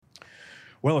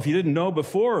Well, if you didn't know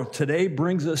before, today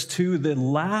brings us to the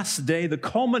last day, the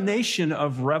culmination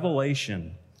of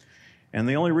Revelation. And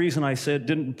the only reason I said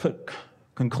didn't put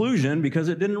conclusion, because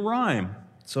it didn't rhyme.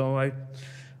 So I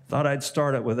thought I'd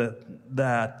start it with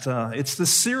that. It's the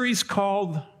series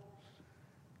called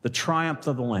The Triumph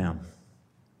of the Lamb.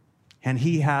 And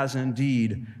he has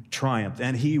indeed triumphed,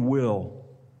 and he will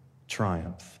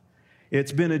triumph.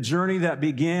 It's been a journey that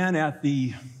began at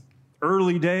the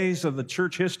early days of the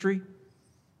church history,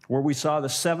 where we saw the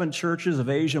 7 churches of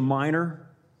Asia Minor.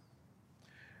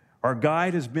 Our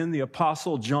guide has been the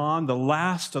Apostle John, the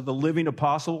last of the living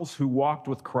apostles who walked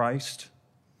with Christ.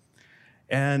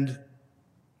 And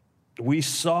we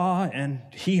saw, and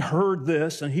he heard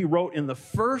this, and he wrote in the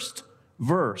first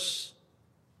verse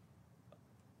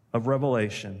of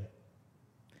Revelation.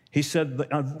 He said,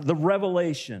 the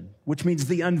revelation, which means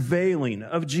the unveiling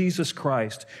of Jesus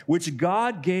Christ, which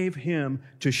God gave him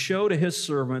to show to his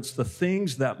servants the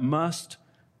things that must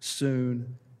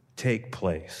soon take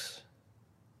place.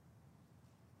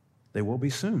 They will be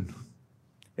soon.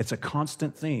 It's a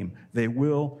constant theme. They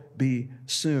will be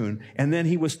soon. And then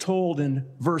he was told in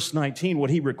verse 19, what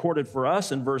he recorded for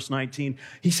us in verse 19,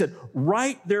 he said,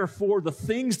 "Write therefore the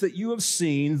things that you have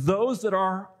seen, those that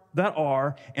are,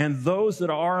 and those that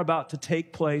are about to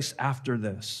take place after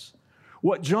this."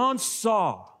 What John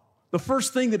saw, the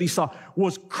first thing that he saw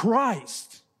was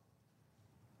Christ.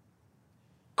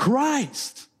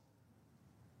 Christ.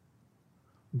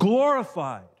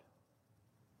 Glorified.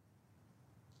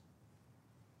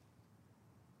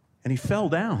 And he fell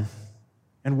down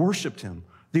and worshiped him.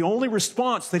 The only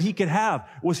response that he could have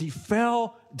was he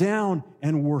fell down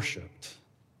and worshiped.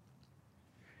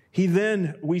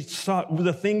 We saw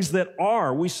the things that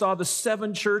are. We saw the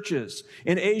 7 churches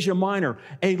in Asia Minor,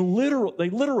 a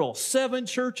literal 7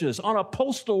 churches on a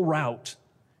postal route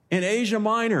in Asia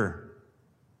Minor,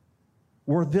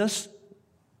 where this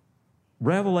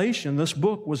revelation, this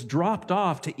book, was dropped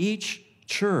off to each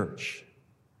church.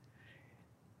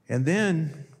 And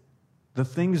then the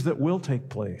things that will take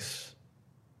place.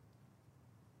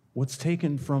 What's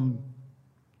taken from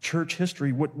church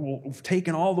history, what will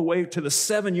taken all the way to the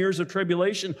 7 years of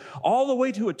tribulation, all the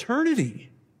way to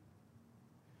eternity,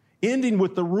 ending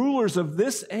with the rulers of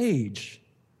this age,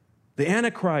 the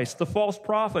Antichrist, the false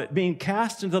prophet, being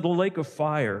cast into the lake of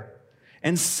fire,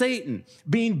 and Satan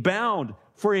being bound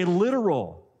for a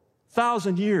literal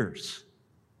 1,000 years,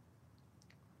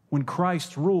 when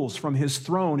Christ rules from his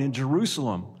throne in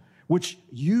Jerusalem, which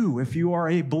you, if you are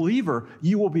a believer,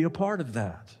 you will be a part of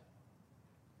that.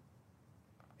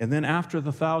 And then after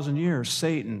the 1,000 years,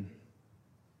 Satan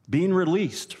being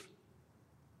released,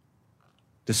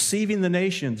 deceiving the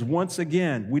nations once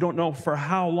again. We don't know for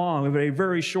how long, but a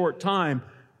very short time.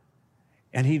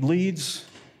 And he leads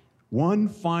one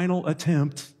final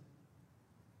attempt,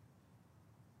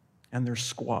 and they're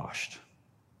squashed.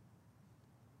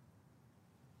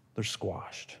 They're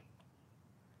squashed.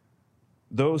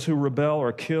 Those who rebel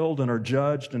are killed and are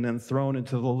judged and then thrown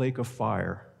into the lake of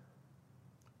fire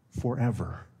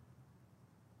forever,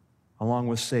 along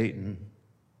with Satan,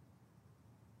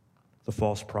 the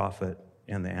false prophet,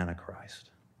 and the Antichrist.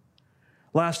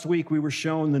 Last week, we were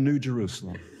shown the New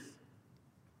Jerusalem,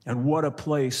 and what a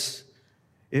place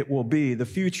it will be, the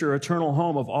future eternal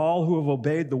home of all who have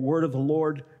obeyed the word of the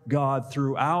Lord God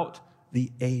throughout the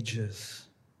ages.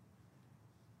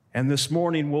 And this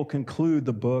morning, we'll conclude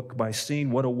the book by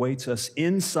seeing what awaits us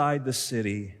inside the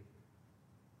city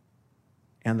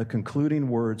and the concluding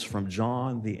words from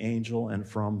John the angel and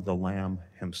from the Lamb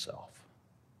himself.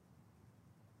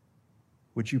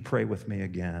 Would you pray with me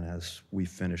again as we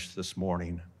finish this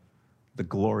morning the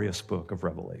glorious book of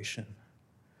Revelation?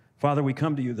 Father, we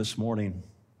come to you this morning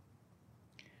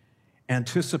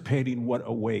anticipating what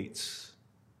awaits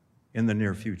in the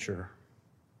near future.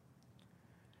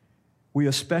 We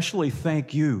especially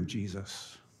thank you,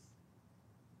 Jesus,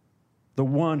 the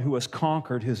one who has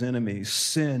conquered his enemies,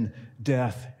 sin,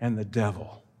 death, and the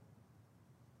devil,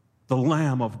 the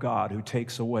Lamb of God who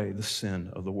takes away the sin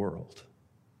of the world.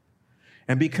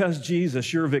 And because,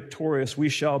 Jesus, you're victorious, we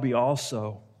shall be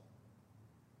also.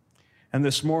 And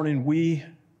this morning,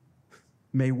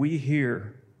 may we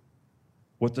hear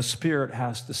what the Spirit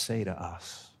has to say to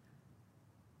us.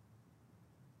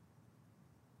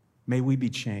 May we be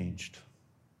changed.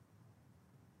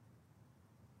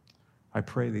 I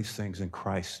pray these things in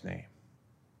Christ's name.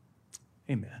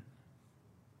 Amen.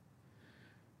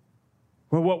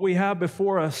 Well, what we have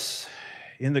before us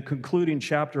in the concluding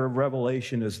chapter of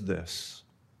Revelation is this,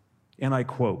 and I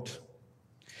quote,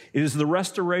 "It is the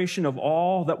restoration of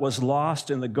all that was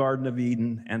lost in the Garden of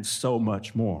Eden and so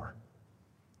much more."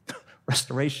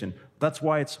 Restoration. That's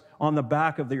why it's on the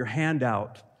back of your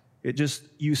handout.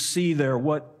 You see there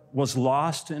what was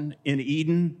lost in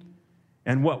Eden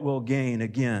and what we'll gain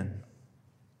again.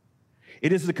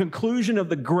 It is the conclusion of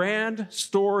the grand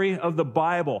story of the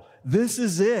Bible. This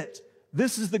is it.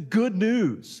 This is the good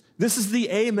news. This is the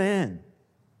amen.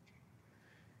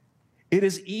 It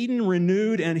is Eden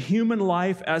renewed and human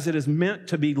life as it is meant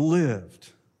to be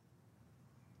lived.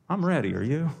 I'm ready, are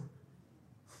you?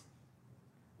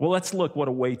 Well, let's look what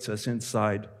awaits us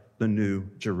inside the New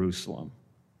Jerusalem.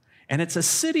 And it's a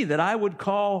city that I would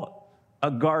call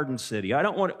a garden city.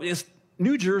 Is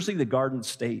New Jersey the Garden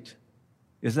State?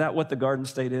 Is that what the Garden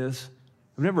State is?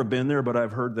 I've never been there, but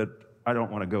I've heard that I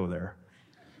don't want to go there.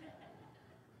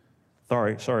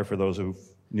 Sorry for those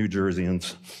New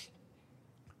Jerseyans.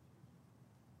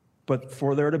 But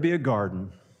for there to be a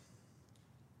garden,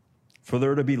 for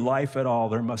there to be life at all,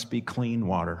 there must be clean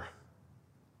water.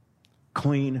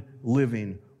 Clean,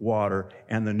 living water.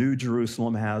 And the New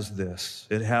Jerusalem has this.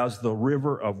 It has the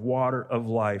river of water of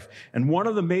life. And one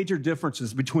of the major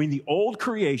differences between the old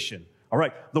creation, all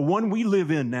right, the one we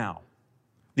live in now,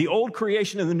 the old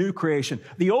creation and the new creation.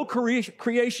 The old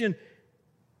creation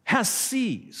has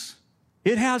seas.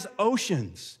 It has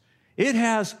oceans. It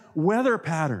has weather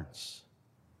patterns.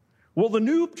 Well, the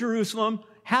New Jerusalem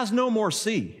has no more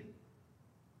sea.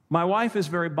 My wife is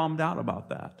very bummed out about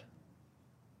that.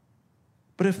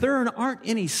 But if there aren't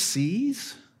any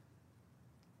seas,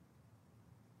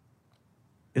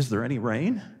 is there any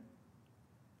rain?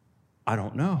 I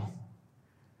don't know.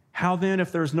 How then,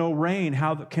 if there's no rain,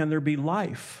 how can there be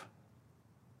life?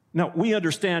 Now, we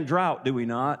understand drought, do we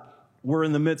not? We're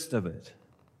in the midst of it.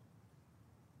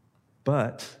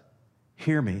 But,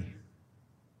 hear me,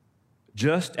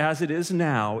 just as it is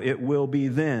now, it will be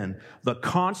then. The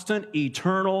constant,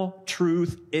 eternal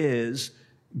truth is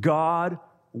God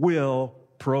will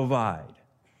provide.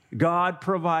 God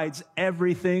provides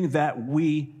everything that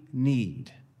we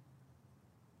need.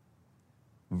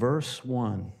 Verse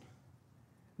 1.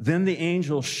 Then the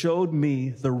angel showed me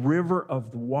the river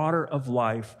of the water of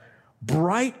life,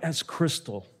 bright as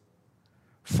crystal,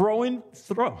 flowing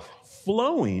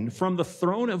from the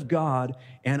throne of God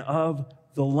and of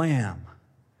the Lamb.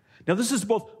 Now, this is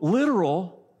both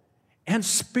literal and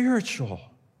spiritual.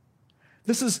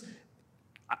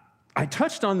 I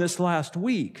touched on this last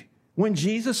week when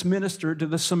Jesus ministered to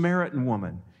the Samaritan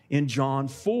woman in John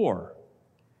 4.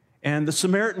 And the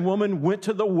Samaritan woman went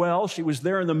to the well. She was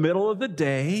there in the middle of the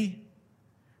day.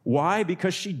 Why?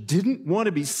 Because she didn't want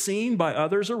to be seen by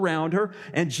others around her.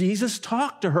 And Jesus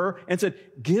talked to her and said,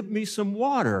 "Give me some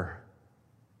water."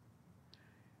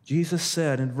 Jesus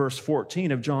said in verse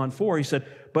 14 of John 4, he said,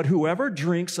 "But whoever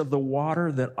drinks of the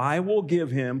water that I will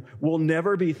give him will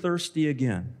never be thirsty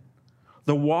again.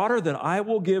 The water that I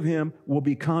will give him will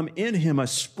become in him a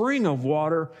spring of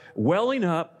water welling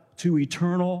up to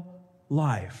eternal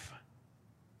life."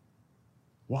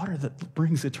 Water that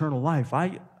brings eternal life.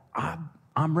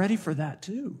 I'm ready for that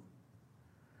too.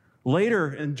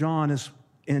 Later in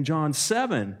John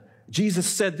 7, Jesus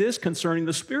said this concerning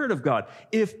the Spirit of God.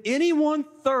 "If anyone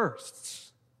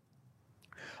thirsts,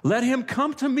 let him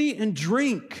come to me and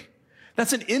drink."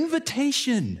 That's an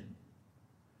invitation.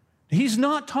 He's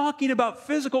not talking about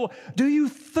physical. Do you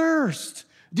thirst?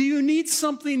 Do you need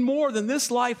something more than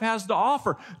this life has to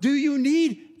offer? Do you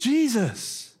need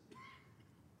Jesus?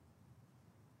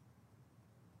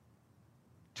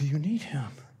 Do you need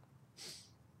him?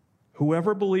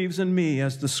 "Whoever believes in me,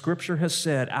 as the scripture has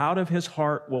said, out of his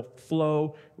heart will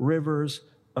flow rivers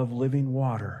of living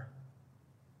water."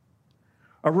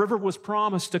 A river was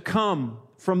promised to come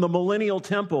from the millennial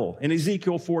temple in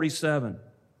Ezekiel 47.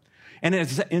 And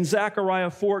in Zechariah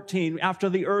 14, after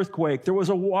the earthquake, there was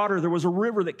a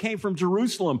river that came from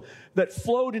Jerusalem that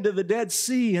flowed into the Dead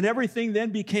Sea, and everything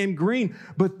then became green.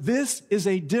 But this is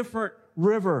a different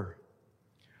river.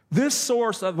 This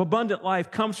source of abundant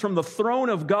life comes from the throne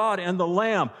of God and the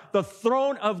Lamb. The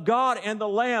throne of God and the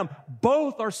Lamb,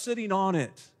 both are sitting on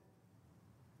it.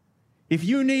 If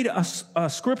you need a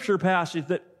scripture passage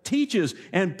that teaches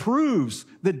and proves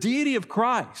the deity of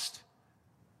Christ,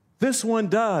 this one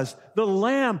does. The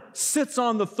Lamb sits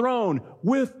on the throne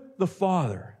with the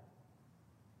Father.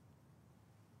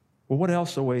 Well, what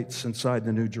else awaits inside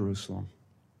the New Jerusalem?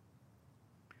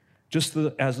 Just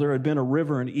as there had been a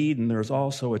river in Eden, there's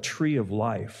also a tree of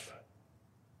life.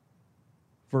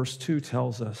 Verse 2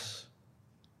 tells us,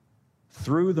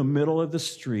 through the middle of the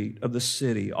street of the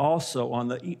city, also on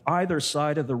the either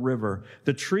side of the river,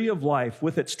 the tree of life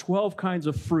with its 12 kinds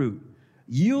of fruit,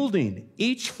 yielding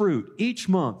each fruit each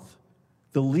month.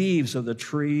 The leaves of the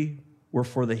tree were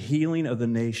for the healing of the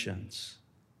nations.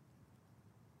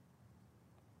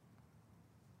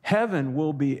 Heaven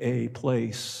will be a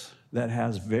place that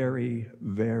has very,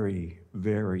 very,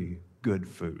 very good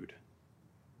food.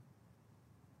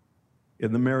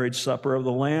 In the marriage supper of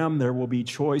the Lamb, there will be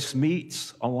choice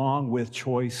meats along with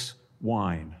choice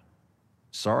wine.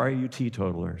 Sorry, you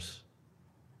teetotalers.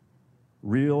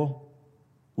 Real,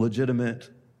 legitimate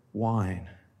wine.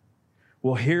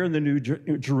 Well, here in the New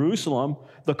Jerusalem,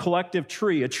 the collective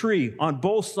tree, a tree on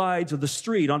both sides of the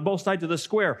street, on both sides of the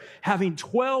square, having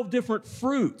 12 different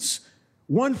fruits,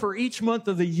 one for each month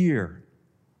of the year.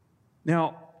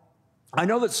 Now, I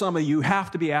know that some of you have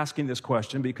to be asking this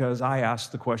question because I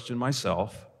asked the question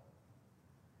myself.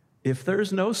 If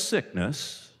there's no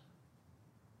sickness,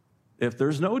 if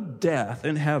there's no death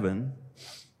in heaven,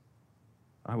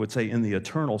 I would say in the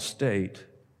eternal state,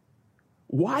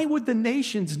 why would the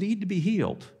nations need to be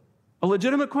healed? A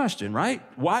legitimate question, right?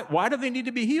 Why do they need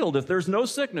to be healed if there's no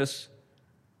sickness?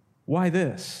 Why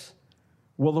this?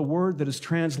 Well, the word that is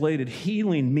translated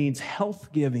healing means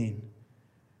health-giving.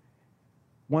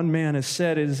 One man has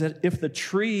said is that if the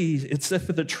trees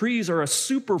are a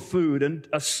superfood and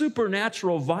a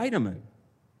supernatural vitamin,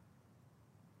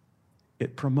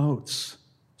 it promotes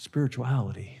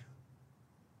spirituality.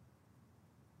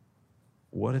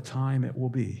 What a time it will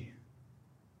be.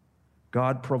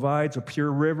 God provides a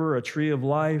pure river, a tree of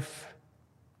life,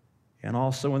 and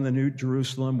also in the New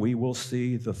Jerusalem, we will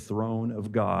see the throne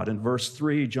of God. In verse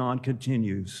 3, John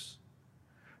continues,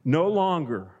 no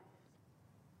longer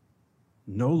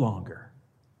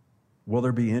will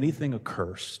there be anything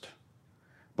accursed,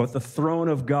 but the throne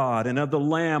of God and of the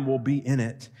Lamb will be in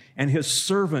it, and his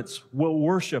servants will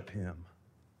worship him.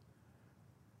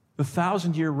 The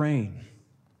 1,000-year reign.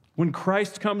 When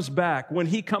Christ comes back, when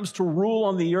he comes to rule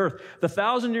on the earth, the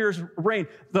 1,000 years reign,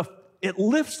 it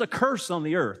lifts a curse on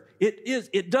the earth.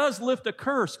 It does lift a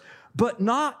curse, but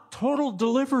not total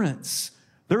deliverance.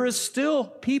 There is still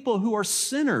people who are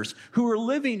sinners, who are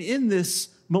living in this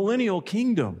millennial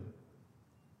kingdom.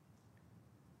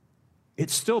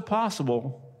 It's still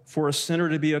possible for a sinner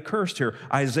to be accursed here.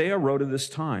 Isaiah wrote of this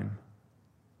time.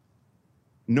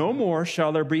 No more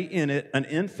shall there be in it an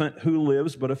infant who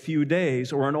lives but a few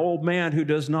days, or an old man who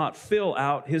does not fill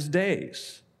out his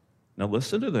days. Now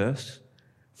listen to this.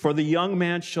 For the young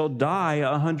man shall die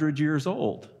 100 years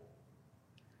old,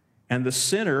 and the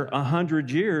sinner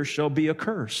 100 years shall be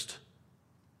accursed.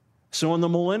 So in the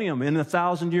millennium, in the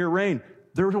 1,000-year reign,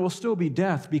 there will still be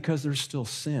death because there's still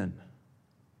sin.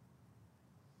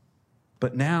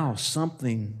 But now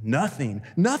nothing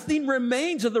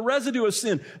remains of the residue of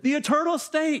sin. The eternal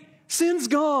state, sin's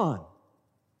gone.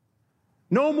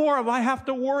 No more of I have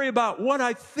to worry about what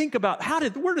I think about.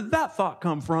 Where did that thought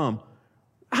come from?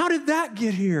 How did that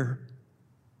get here?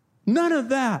 None of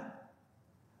that.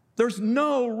 There's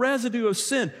no residue of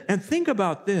sin. And think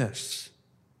about this.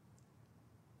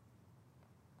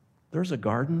 There's a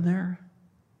garden there.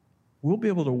 We'll be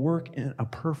able to work in a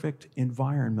perfect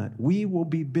environment. We will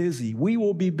be busy. We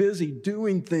will be busy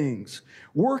doing things,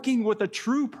 working with a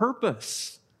true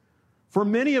purpose. For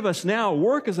many of us now,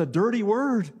 work is a dirty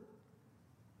word.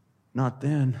 Not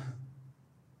then.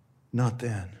 Not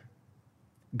then.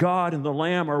 God and the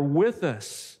Lamb are with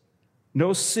us.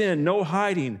 No sin, no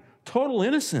hiding, total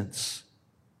innocence.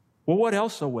 Well, what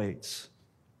else awaits?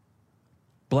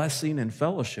 Blessing and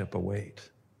fellowship await.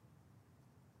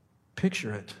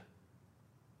 Picture it.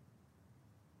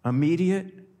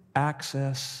 Immediate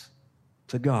access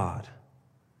to God.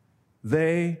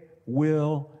 They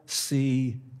will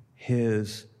see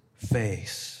his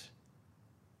face.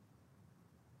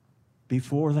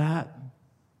 Before that,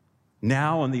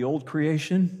 now in the old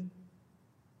creation,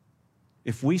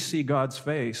 if we see God's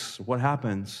face, what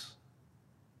happens?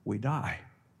 We die.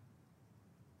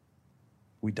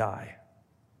 We die.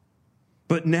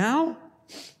 But now,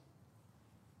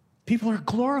 people are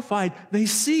glorified. They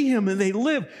see him and they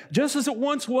live just as it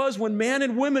once was when man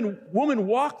and woman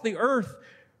walked the earth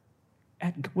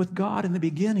with God in the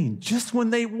beginning. Just when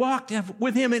they walked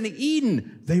with him in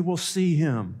Eden, they will see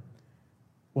him.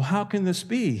 Well, how can this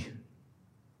be?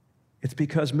 It's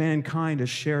because mankind has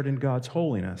shared in God's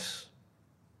holiness.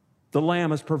 The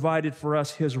Lamb has provided for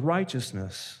us his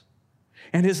righteousness,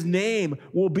 and his name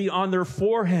will be on their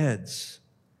foreheads.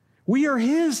 We are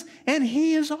his and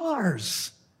he is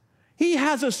ours. He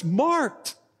has us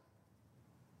marked,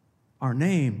 our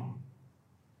name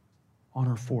on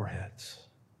our foreheads.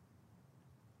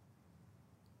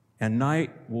 And night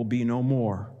will be no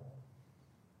more.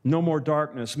 No more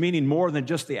darkness, meaning more than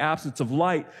just the absence of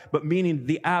light, but meaning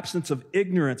the absence of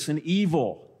ignorance and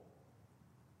evil.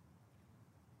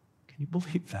 Can you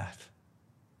believe that?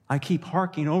 I keep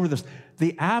harking over this.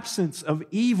 The absence of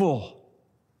evil.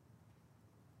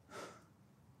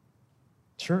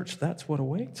 Church, that's what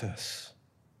awaits us.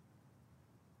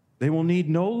 They will need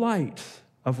no light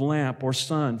of lamp or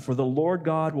sun, for the Lord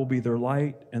God will be their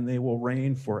light, and they will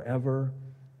reign forever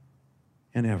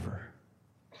and ever.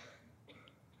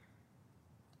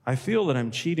 I feel that I'm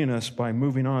cheating us by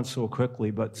moving on so quickly,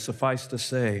 but suffice to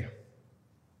say,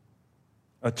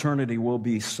 eternity will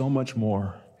be so much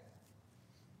more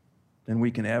than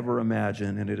we can ever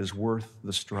imagine, and it is worth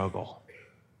the struggle.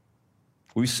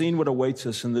 We've seen what awaits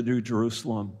us in the New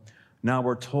Jerusalem. Now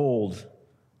we're told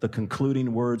the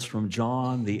concluding words from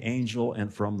John, the angel,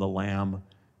 and from the Lamb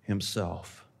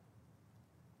himself.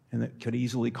 And it could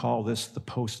easily call this the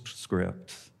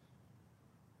postscript.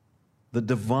 The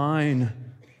divine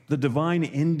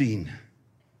ending,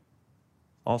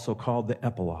 also called the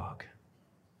epilogue.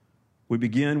 We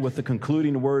begin with the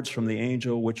concluding words from the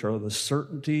angel, which are the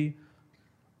certainty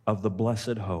of the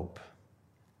blessed hope.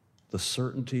 The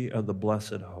certainty of the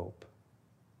blessed hope.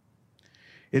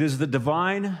 It is the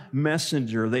divine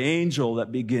messenger, the angel,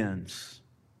 that begins.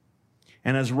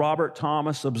 And as Robert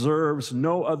Thomas observes,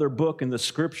 no other book in the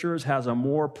Scriptures has a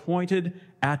more pointed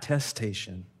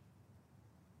attestation.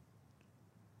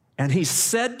 And he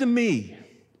said to me,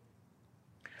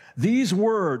 these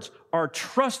words are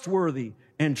trustworthy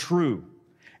and true.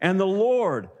 And the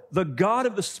Lord, the God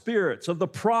of the spirits of the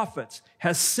prophets,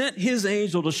 has sent his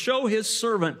angel to show his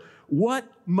servant what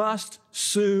must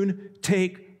soon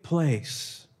take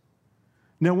place.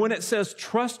 Now, when it says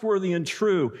trustworthy and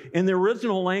true, in the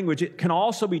original language, it can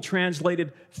also be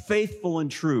translated faithful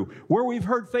and true. Where we've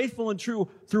heard faithful and true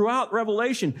throughout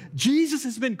Revelation, Jesus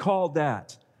has been called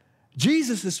that.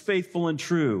 Jesus is faithful and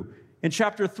true. In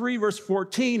chapter 3, verse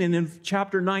 14, and in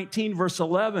chapter 19, verse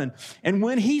 11. And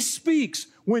when he speaks,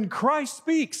 when Christ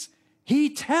speaks,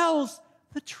 he tells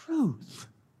the truth.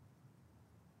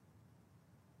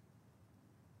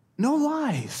 No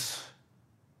lies.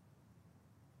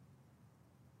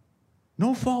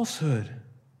 No falsehood.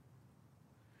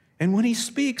 And when he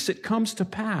speaks, it comes to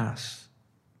pass.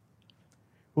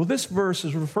 Well, this verse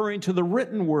is referring to the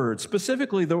written word,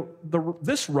 specifically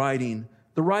this writing,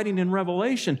 the writing in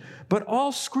Revelation, but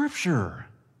all Scripture,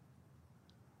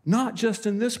 not just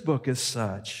in this book as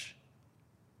such.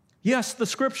 Yes, the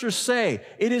Scriptures say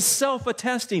it is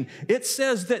self-attesting. It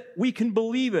says that we can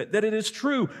believe it, that it is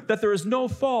true, that there is no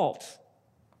fault.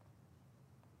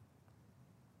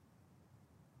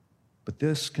 But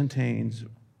this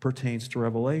pertains to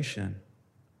Revelation.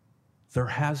 There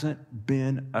hasn't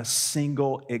been a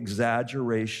single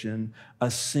exaggeration,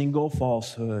 a single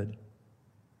falsehood,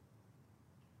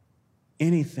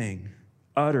 anything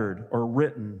uttered or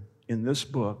written in this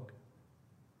book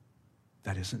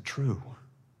that isn't true.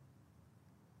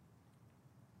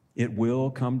 It will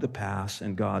come to pass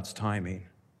in God's timing.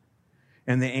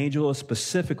 And the angel is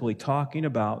specifically talking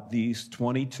about these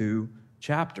 22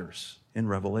 chapters in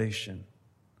Revelation.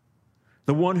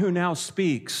 The one who now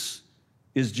speaks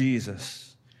is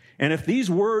Jesus. And if these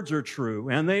words are true,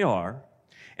 and they are,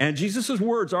 and Jesus'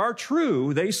 words are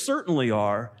true, they certainly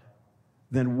are,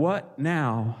 then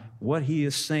what he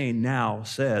is saying now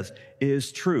says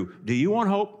is true. Do you want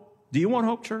hope? Do you want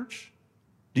hope, church?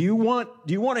 Do you want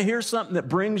to hear something that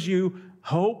brings you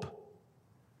hope?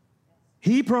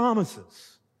 He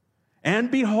promises,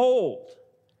 and behold,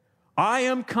 I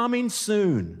am coming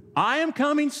soon. I am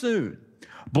coming soon.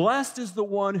 Blessed is the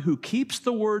one who keeps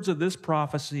the words of this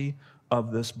prophecy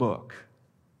of this book.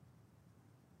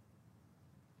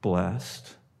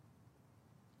 Blessed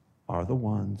are the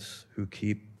ones who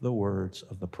keep the words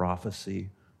of the prophecy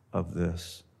of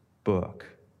this book.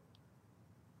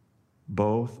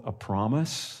 Both a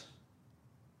promise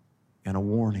and a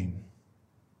warning.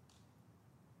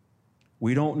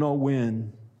 We don't know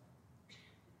when,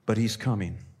 but he's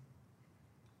coming.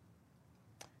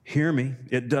 Hear me,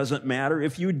 it doesn't matter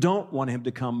if you don't want him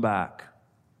to come back.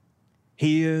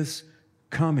 He is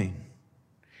coming.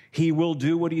 He will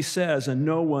do what he says, and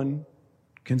no one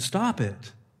can stop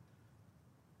it.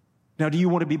 Now, do you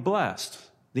want to be blessed?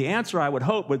 The answer, I would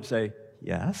hope, would say,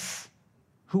 yes.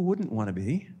 Who wouldn't want to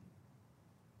be?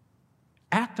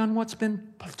 Act on what's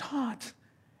been taught.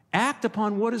 Act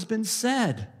upon what has been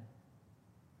said.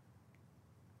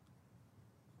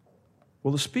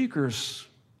 Well, the speakers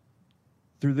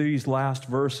through these last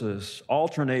verses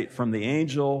alternate from the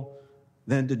angel,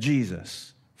 then to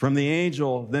Jesus. From the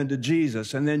angel, then to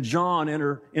Jesus. And then John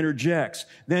interjects.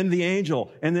 Then the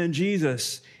angel, and then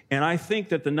Jesus. And I think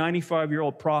that the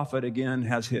 95-year-old prophet, again,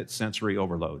 has hit sensory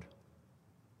overload.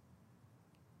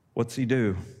 What's he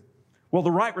do? Well,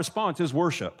 the right response is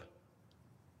worship.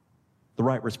 The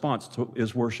right response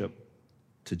is worship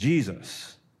to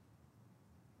Jesus.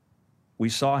 We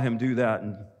saw him do that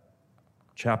in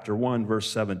chapter 1, verse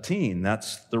 17.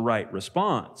 That's the right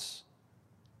response.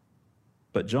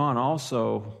 But John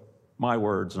also, my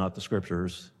words, not the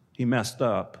scriptures, he messed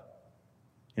up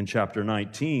in chapter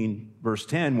 19, verse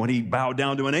 10, when he bowed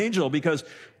down to an angel because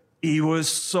he was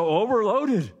so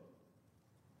overloaded.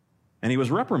 And he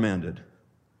was reprimanded.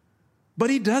 But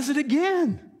he does it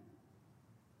again.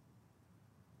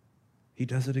 He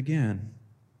does it again.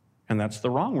 And that's the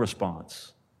wrong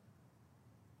response.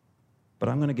 But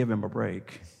I'm going to give him a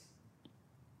break.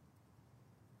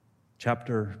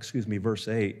 Verse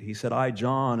 8, he said, I,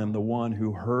 John, am the one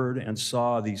who heard and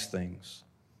saw these things.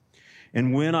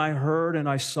 And when I heard and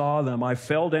I saw them, I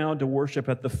fell down to worship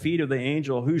at the feet of the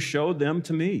angel who showed them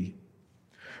to me.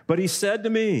 But he said to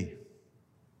me,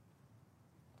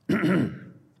 you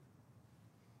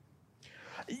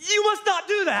must not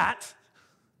do that.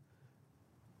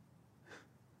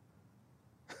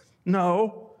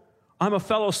 No, I'm a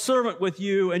fellow servant with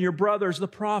you and your brothers, the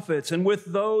prophets, and with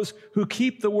those who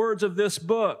keep the words of this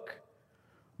book.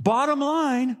 Bottom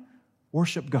line,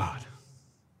 worship God.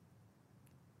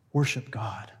 Worship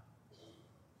God.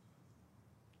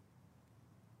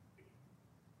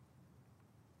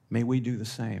 May we do the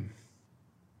same.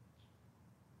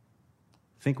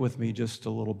 Think with me just a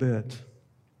little bit.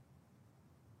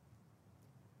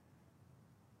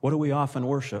 What do we often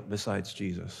worship besides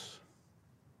Jesus?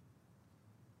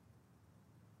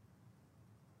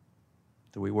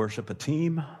 Do we worship a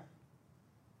team?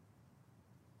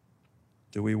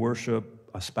 Do we worship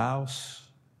a spouse?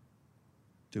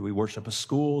 Do we worship a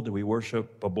school? Do we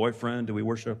worship a boyfriend? Do we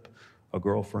worship a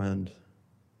girlfriend?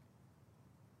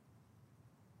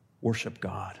 Worship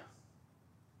God.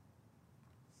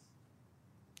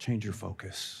 Change your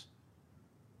focus.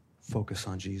 Focus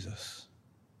on Jesus.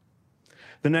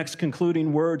 The next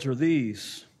concluding words are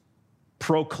these: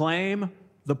 proclaim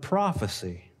the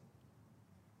prophecy.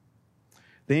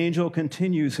 The angel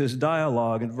continues his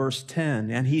dialogue in verse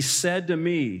 10, and he said to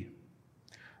me,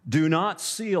 do not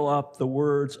seal up the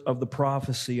words of the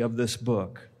prophecy of this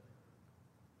book,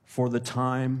 for the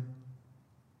time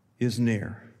is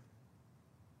near.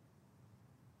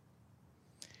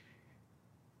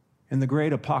 In the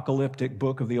great apocalyptic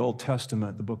book of the Old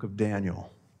Testament, the book of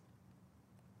Daniel,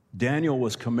 Daniel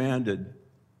was commanded,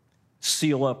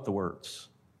 seal up the words.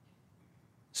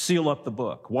 Seal up the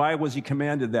book. Why was he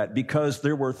commanded that? Because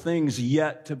there were things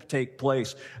yet to take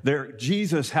place.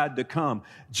 Jesus had to come.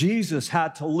 Jesus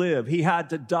had to live. He had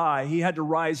to die. He had to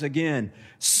rise again.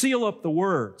 Seal up the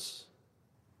words.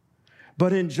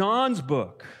 But in John's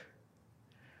book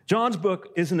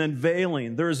is an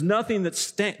unveiling. There is nothing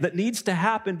that needs to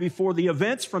happen before the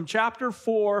events from chapter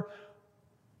 4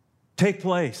 take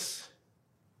place.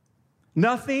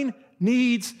 Nothing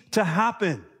needs to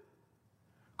happen.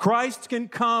 Christ can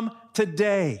come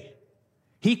today.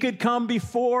 He could come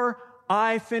before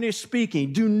I finish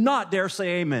speaking. Do not dare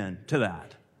say amen to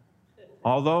that.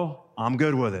 Although I'm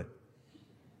good with it.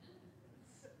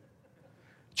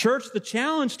 Church, the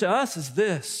challenge to us is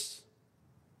this.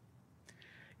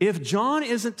 If John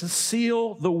isn't to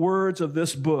seal the words of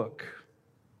this book,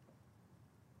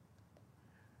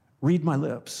 read my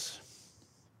lips.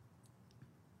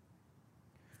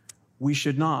 We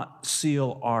should not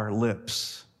seal our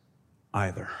lips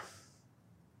either.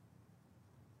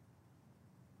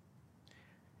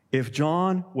 If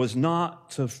John was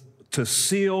not to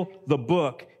seal the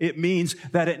book, it means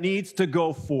that it needs to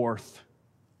go forth.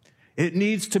 It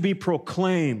needs to be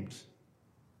proclaimed.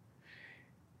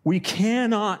 We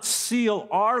cannot seal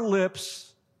our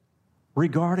lips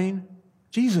regarding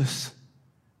Jesus.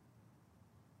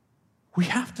 We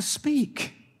have to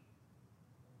speak.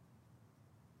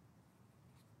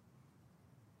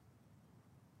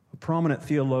 A prominent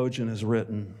theologian has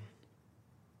written,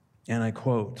 and I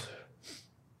quote,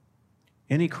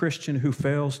 "Any Christian who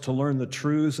fails to learn the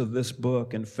truths of this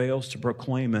book and fails to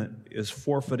proclaim it is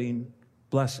forfeiting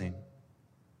blessing."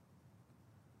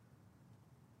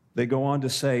 They go on to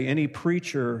say, any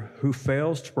preacher who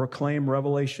fails to proclaim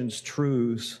Revelation's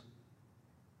truths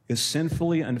is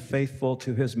sinfully unfaithful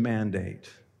to his mandate.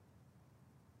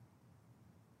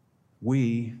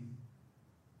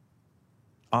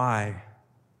 I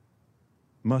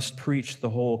must preach the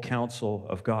whole counsel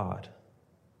of God.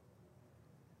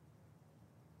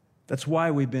 That's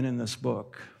why we've been in this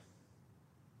book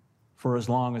for as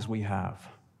long as we have.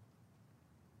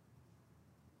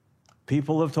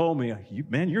 People have told me,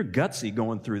 man, you're gutsy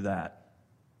going through that.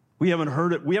 We haven't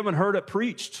heard it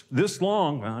preached this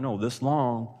long. I know, this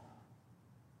long.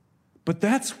 But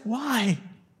that's why.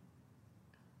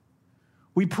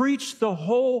 We preach the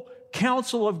whole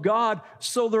counsel of God,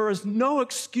 so there is no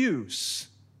excuse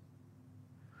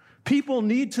People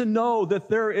need to know that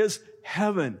there is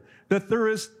heaven, that there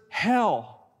is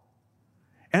hell,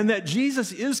 and that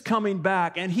Jesus is coming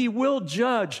back and he will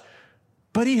judge,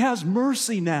 but he has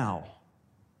mercy now.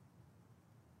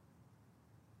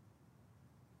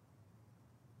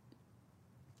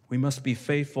 We must be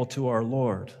faithful to our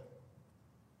Lord.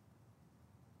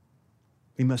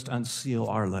 We must unseal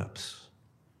our lips.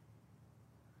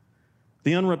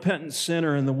 The unrepentant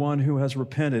sinner and the one who has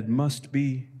repented must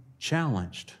be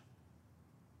challenged.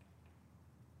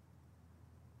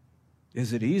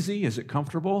 Is it easy? Is it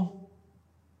comfortable?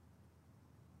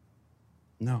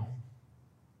 No.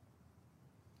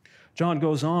 John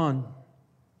goes on.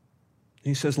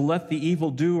 He says, let the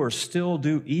evildoer still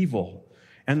do evil,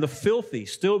 and the filthy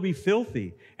still be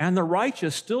filthy, and the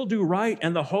righteous still do right,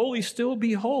 and the holy still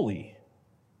be holy.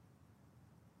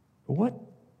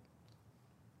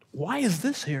 Why is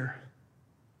this here?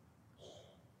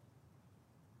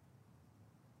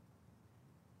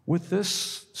 With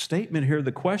this statement here,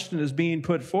 the question is being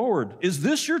put forward. Is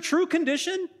this your true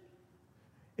condition?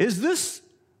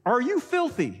 Are you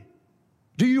filthy?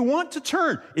 Do you want to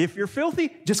turn? If you're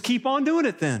filthy, just keep on doing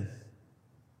it then.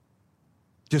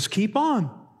 Just keep on.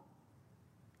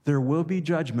 There will be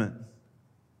judgment.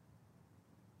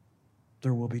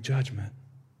 There will be judgment.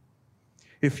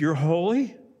 If you're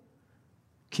holy,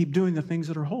 keep doing the things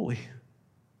that are holy.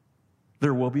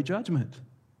 There will be judgment.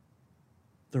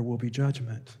 There will be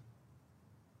judgment.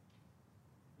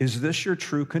 Is this your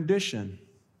true condition?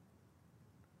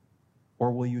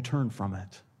 Or will you turn from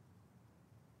it?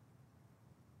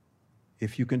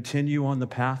 If you continue on the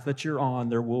path that you're on,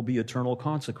 there will be eternal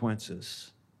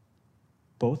consequences,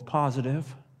 both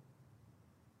positive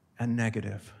and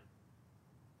negative.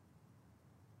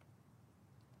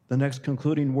 The next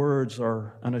concluding words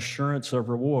are an assurance of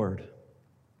reward.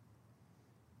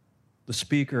 The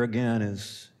speaker again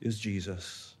is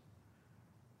Jesus.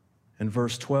 In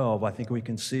verse 12, I think we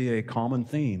can see a common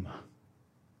theme.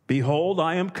 Behold,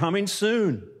 I am coming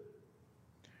soon,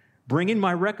 bringing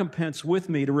my recompense with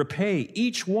me to repay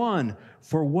each one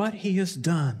for what he has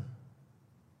done.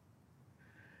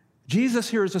 Jesus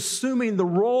here is assuming the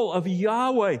role of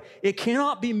Yahweh. It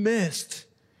cannot be missed.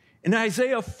 In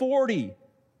Isaiah 40,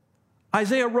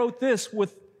 Isaiah wrote this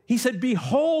he said,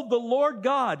 behold, the Lord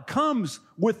God comes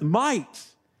with might,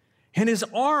 and his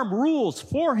arm rules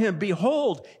for him.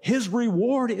 Behold, his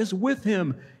reward is with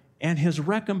him, and his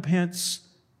recompense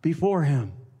before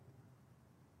him.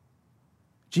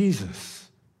 Jesus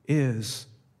is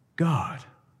God.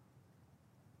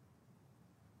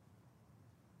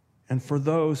 And for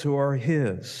those who are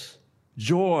his,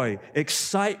 joy,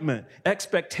 excitement,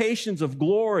 expectations of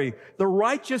glory, the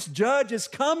righteous judge is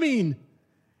coming.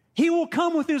 He will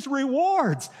come with his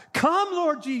rewards. Come,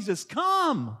 Lord Jesus,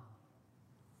 come.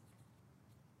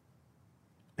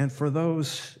 And for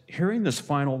those hearing this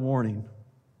final warning,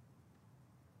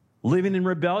 living in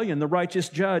rebellion, the righteous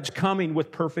judge coming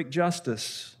with perfect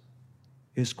justice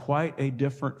is quite a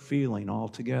different feeling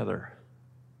altogether.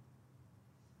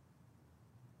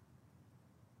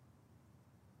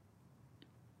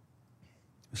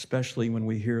 Especially when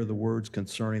we hear the words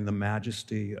concerning the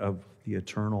majesty of the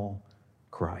eternal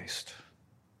Christ.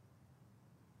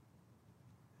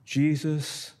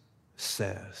 Jesus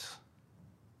says,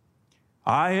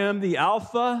 I am the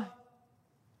Alpha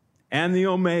and the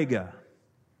Omega,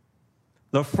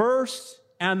 the first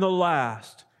and the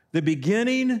last, the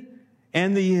beginning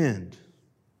and the end.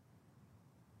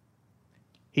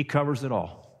 He covers it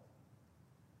all.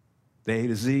 The A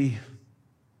to Z,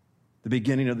 the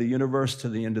beginning of the universe to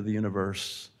the end of the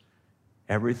universe.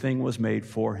 Everything was made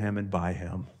for him and by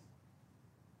him.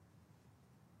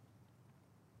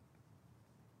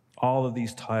 All of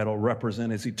these titles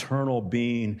represent his eternal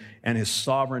being and his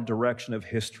sovereign direction of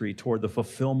history toward the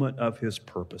fulfillment of his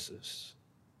purposes.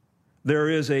 There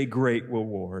is a great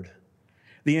reward.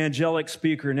 The angelic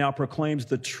speaker now proclaims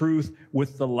the truth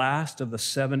with the last of the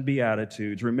 7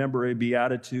 Beatitudes. Remember, a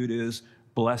beatitude is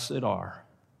blessed are.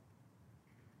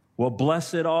 Well,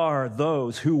 blessed are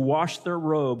those who wash their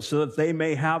robes so that they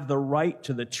may have the right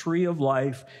to the tree of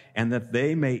life and that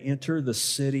they may enter the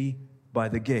city by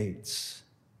the gates.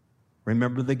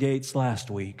 Remember the gates last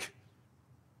week,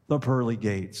 the pearly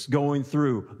gates, going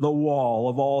through the wall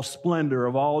of all splendor,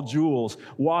 of all jewels,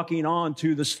 walking on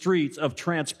to the streets of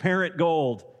transparent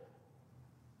gold.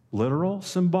 Literal,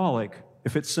 symbolic.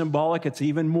 If it's symbolic, it's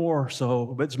even more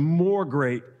so. It's more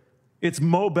great. It's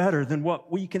better than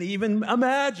what we can even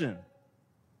imagine.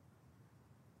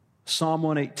 Psalm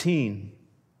 118,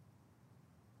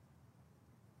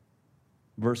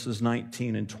 verses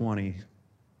 19 and 20.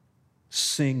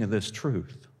 Sing this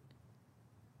truth.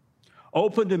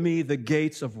 Open to me the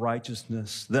gates of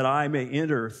righteousness, that I may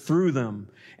enter through them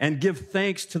and give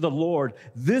thanks to the Lord.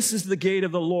 This is the gate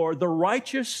of the Lord. The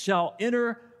righteous shall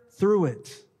enter through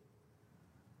it.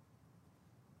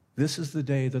 This is the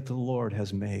day that the Lord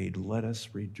has made. Let us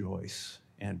rejoice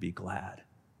and be glad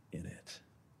in it.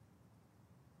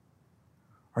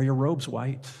 Are your robes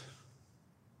white?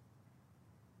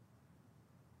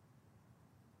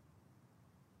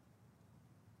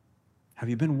 Have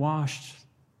you been washed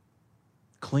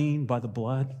clean by the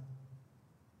blood?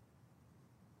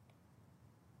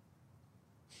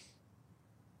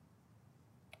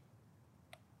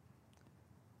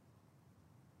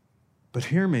 But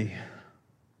hear me.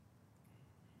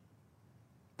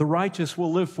 The righteous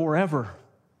will live forever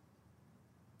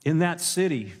in that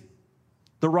city.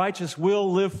 The righteous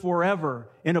will live forever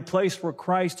in a place where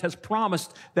Christ has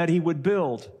promised that he would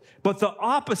build. But the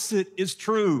opposite is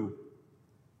true.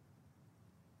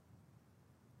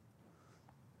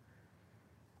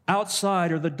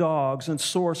 Outside are the dogs and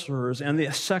sorcerers and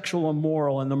the sexual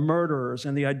immoral and the murderers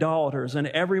and the idolaters and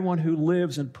everyone who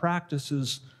lives and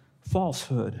practices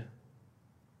falsehood.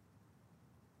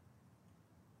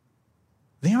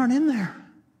 They aren't in there.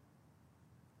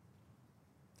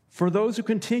 For those who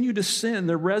continue to sin,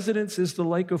 their residence is the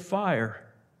lake of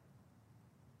fire.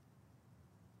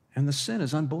 And the sin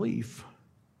is unbelief.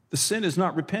 The sin is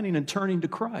not repenting and turning to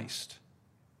Christ.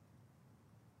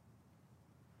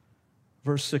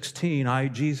 Verse 16, I,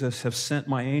 Jesus, have sent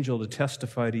my angel to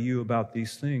testify to you about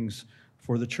these things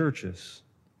for the churches.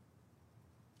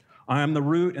 I am the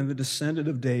root and the descendant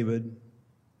of David,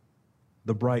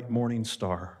 the bright morning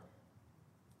star.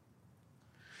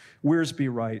 Wiersbe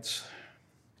writes,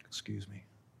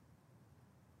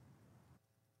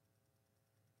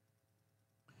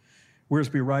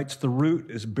 Wiersbe writes, the root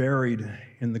is buried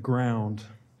in the ground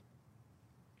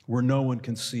where no one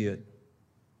can see it.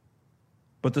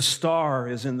 But the star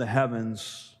is in the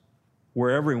heavens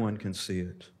where everyone can see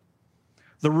it.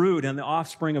 The root and the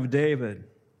offspring of David.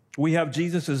 We have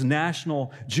Jesus'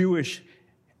 national Jewish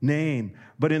name,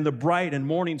 but in the bright and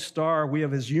morning star, we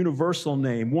have his universal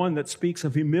name, one that speaks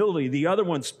of humility. The other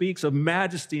one speaks of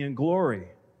majesty and glory.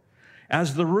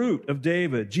 As the root of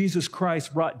David, Jesus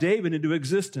Christ brought David into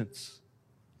existence.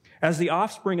 As the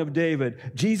offspring of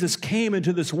David, Jesus came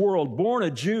into this world, born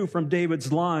a Jew from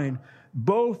David's line.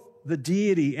 Both the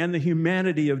deity and the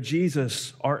humanity of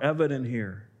Jesus are evident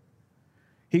here.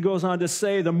 He goes on to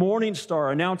say, the morning star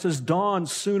announces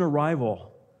dawn's soon arrival.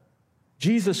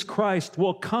 Jesus Christ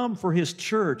will come for his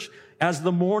church as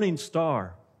the morning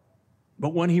star.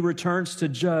 But when he returns to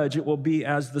judge, it will be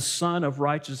as the Son of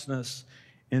righteousness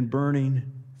in burning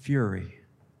fury.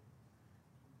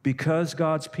 Because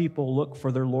God's people look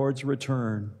for their Lord's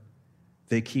return,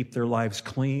 they keep their lives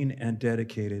clean and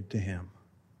dedicated to him.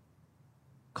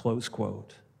 Close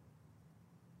quote.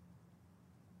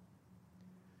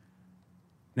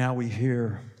 Now we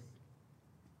hear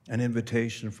an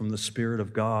invitation from the Spirit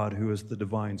of God, who is the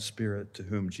divine Spirit to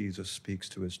whom Jesus speaks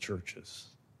to his churches.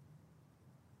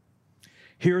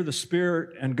 Here the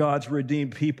Spirit and God's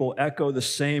redeemed people echo the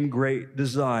same great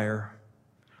desire.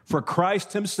 For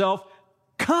Christ himself,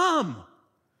 come!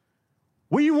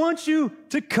 We want you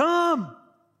to come!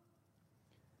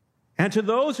 And to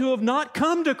those who have not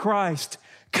come to Christ,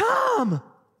 come!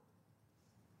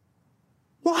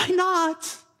 Why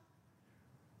not?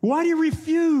 Why do you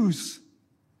refuse?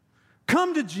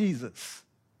 Come to Jesus.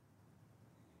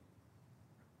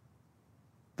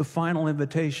 The final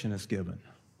invitation is given.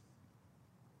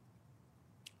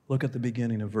 Look at the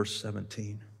beginning of verse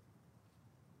 17.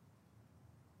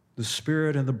 The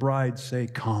Spirit and the bride say,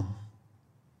 come.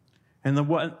 And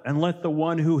let the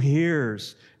one who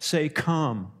hears say,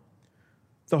 come.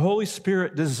 The Holy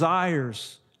Spirit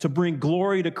desires to bring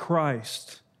glory to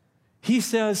Christ. He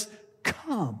says,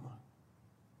 come.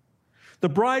 The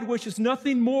bride wishes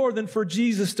nothing more than for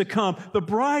Jesus to come. The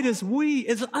bride is we,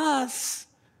 is us.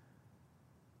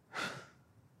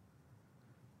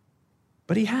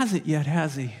 But he hasn't yet,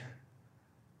 has he?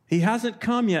 He hasn't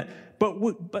come yet. But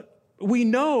we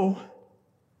know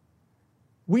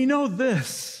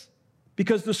this,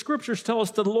 because the scriptures tell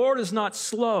us the Lord is not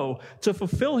slow to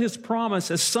fulfill his promise,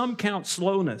 as some count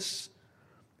slowness,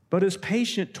 but is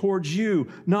patient towards you,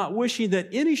 not wishing that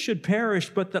any should perish,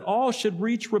 but that all should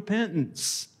reach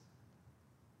repentance.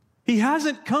 He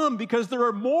hasn't come because there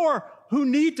are more who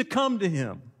need to come to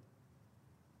him.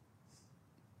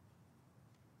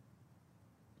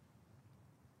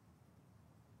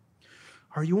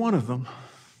 Are you one of them?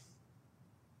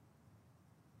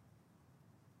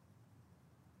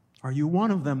 Are you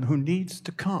one of them who needs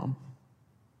to come?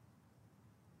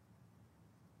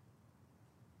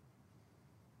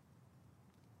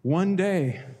 One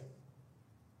day,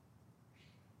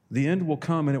 the end will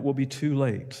come and it will be too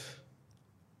late.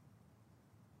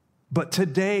 But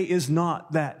today is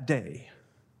not that day.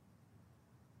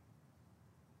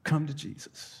 Come to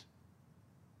Jesus.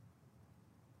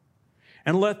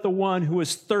 And let the one who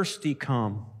is thirsty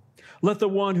come. Let the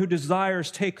one who desires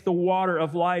take the water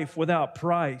of life without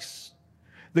price.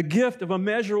 The gift of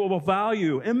immeasurable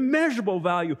value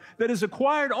that is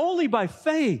acquired only by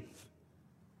faith.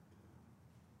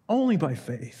 Only by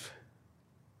faith.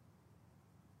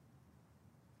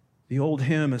 The old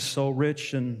hymn is so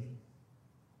rich and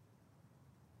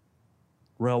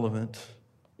relevant.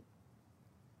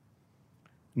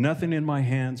 Nothing in my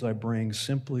hands I bring,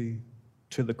 simply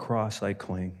to the cross I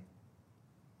cling.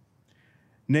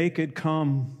 Naked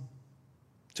come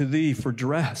to thee for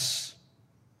dress.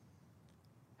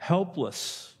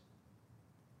 Helpless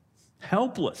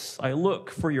I look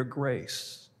for your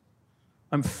grace.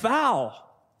 I'm foul.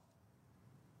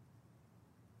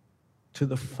 To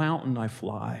the fountain I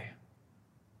fly.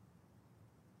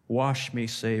 Wash me,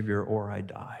 Savior, or I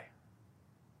die.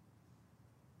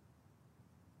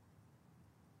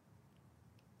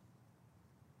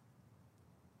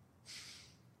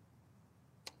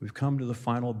 We've come to the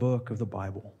final book of the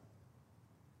Bible,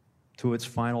 to its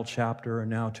final chapter, and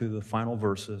now to the final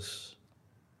verses,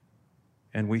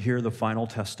 and we hear the final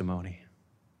testimony.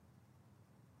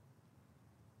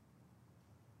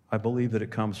 I believe that it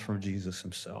comes from Jesus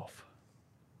himself.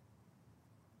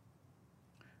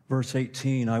 Verse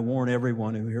 18, I warn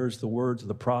everyone who hears the words of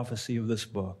the prophecy of this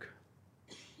book.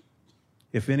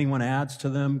 If anyone adds to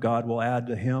them, God will add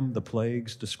to him the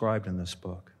plagues described in this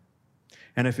book.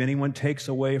 And if anyone takes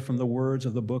away from the words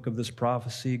of the book of this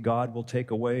prophecy, God will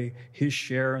take away his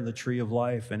share in the tree of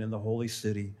life and in the holy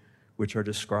city, which are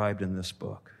described in this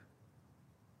book.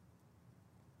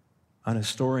 An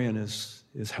historian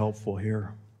is helpful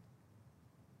here.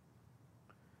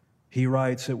 He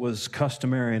writes, it was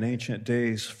customary in ancient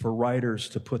days for writers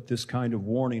to put this kind of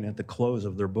warning at the close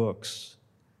of their books,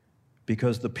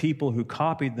 because the people who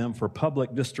copied them for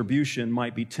public distribution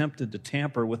might be tempted to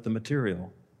tamper with the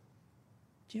material.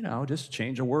 Just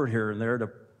change a word here and there to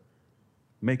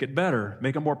make it better,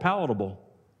 make it more palatable.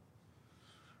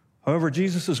 However,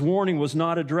 Jesus' warning was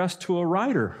not addressed to a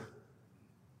writer.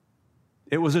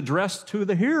 It was addressed to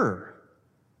the hearer,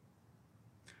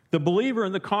 the believer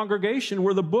in the congregation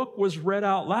where the book was read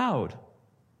out loud.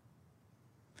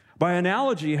 By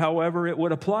analogy, however, it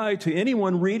would apply to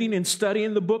anyone reading and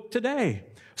studying the book today.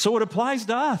 So it applies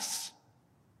to us.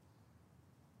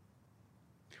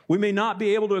 We may not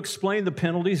be able to explain the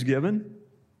penalties given,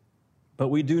 but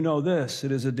we do know this: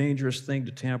 it is a dangerous thing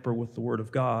to tamper with the Word of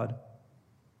God.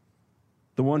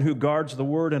 The one who guards the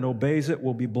Word and obeys it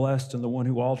will be blessed, and the one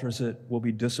who alters it will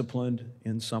be disciplined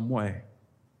in some way.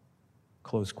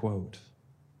 Close quote.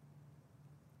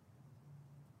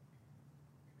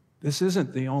 This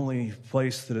isn't the only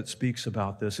place that it speaks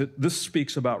about this. This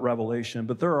speaks about Revelation,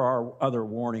 but there are other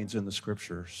warnings in the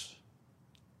Scriptures.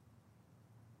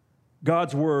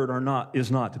 God's word is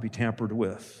not to be tampered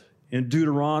with. In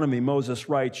Deuteronomy, Moses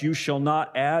writes, you shall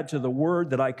not add to the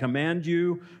word that I command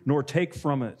you, nor take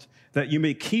from it, that you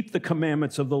may keep the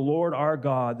commandments of the Lord our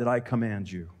God that I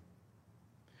command you.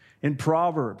 In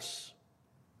Proverbs,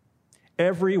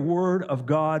 every word of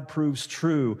God proves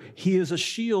true. He is a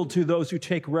shield to those who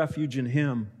take refuge in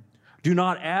him. Do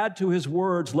not add to his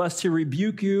words, lest he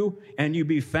rebuke you and you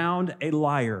be found a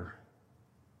liar.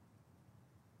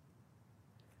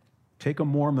 Take a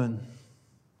Mormon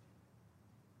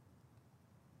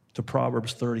to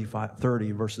Proverbs 30,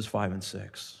 verses 5 and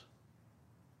 6.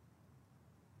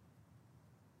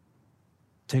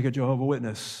 Take a Jehovah's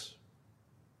Witness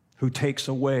who takes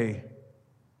away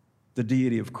the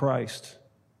deity of Christ,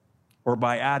 or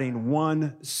by adding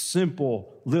one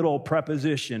simple little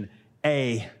preposition,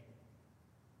 a.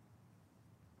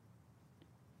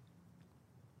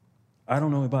 I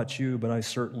don't know about you, but I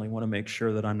certainly want to make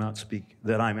sure that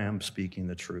I am speaking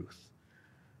the truth,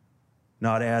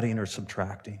 not adding or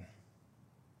subtracting.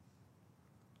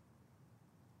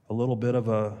 A little bit of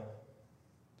a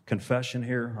confession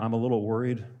here. I'm a little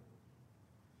worried.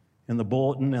 In the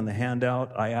bulletin and the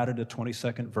handout, I added a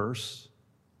 22nd verse.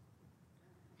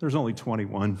 There's only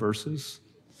 21 verses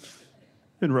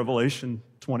in Revelation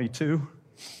 22.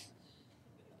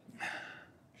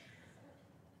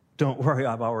 Don't worry,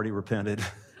 I've already repented.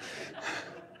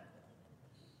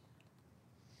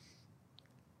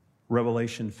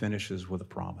 Revelation finishes with a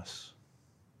promise.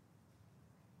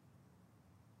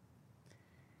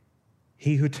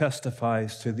 He who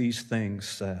testifies to these things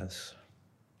says,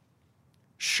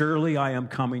 surely I am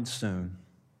coming soon.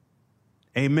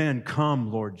 Amen.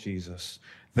 Come, Lord Jesus.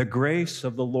 The grace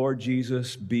of the Lord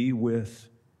Jesus be with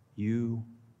you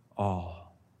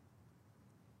all.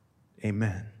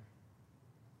 Amen.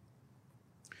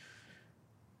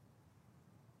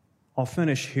 I'll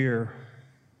finish here.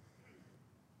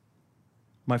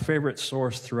 My favorite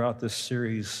source throughout this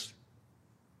series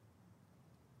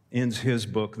ends his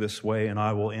book this way, and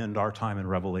I will end our time in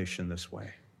Revelation this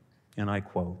way. And I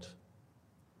quote,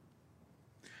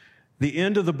 "The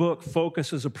end of the book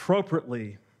focuses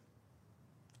appropriately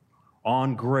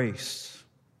on grace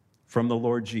from the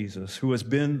Lord Jesus, who has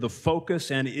been the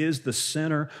focus and is the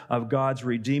center of God's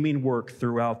redeeming work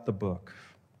throughout the book."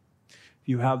 If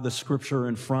you have the scripture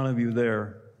in front of you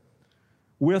there,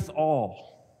 with all,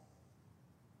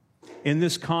 in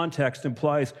this context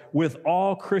implies with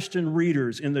all Christian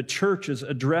readers in the churches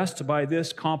addressed by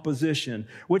this composition,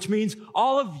 which means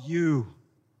all of you.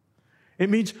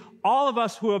 It means all of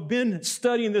us who have been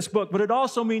studying this book, but it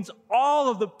also means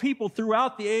all of the people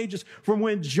throughout the ages from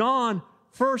when John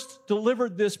first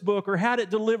delivered this book or had it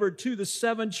delivered to the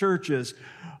 7 churches.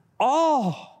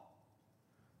 All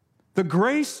the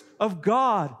grace of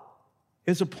God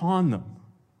is upon them.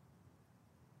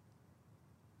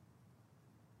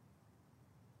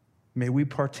 May we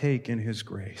partake in his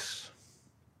grace.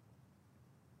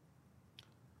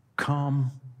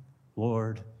 Come,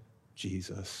 Lord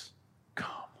Jesus, come.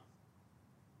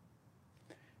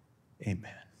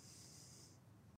 Amen.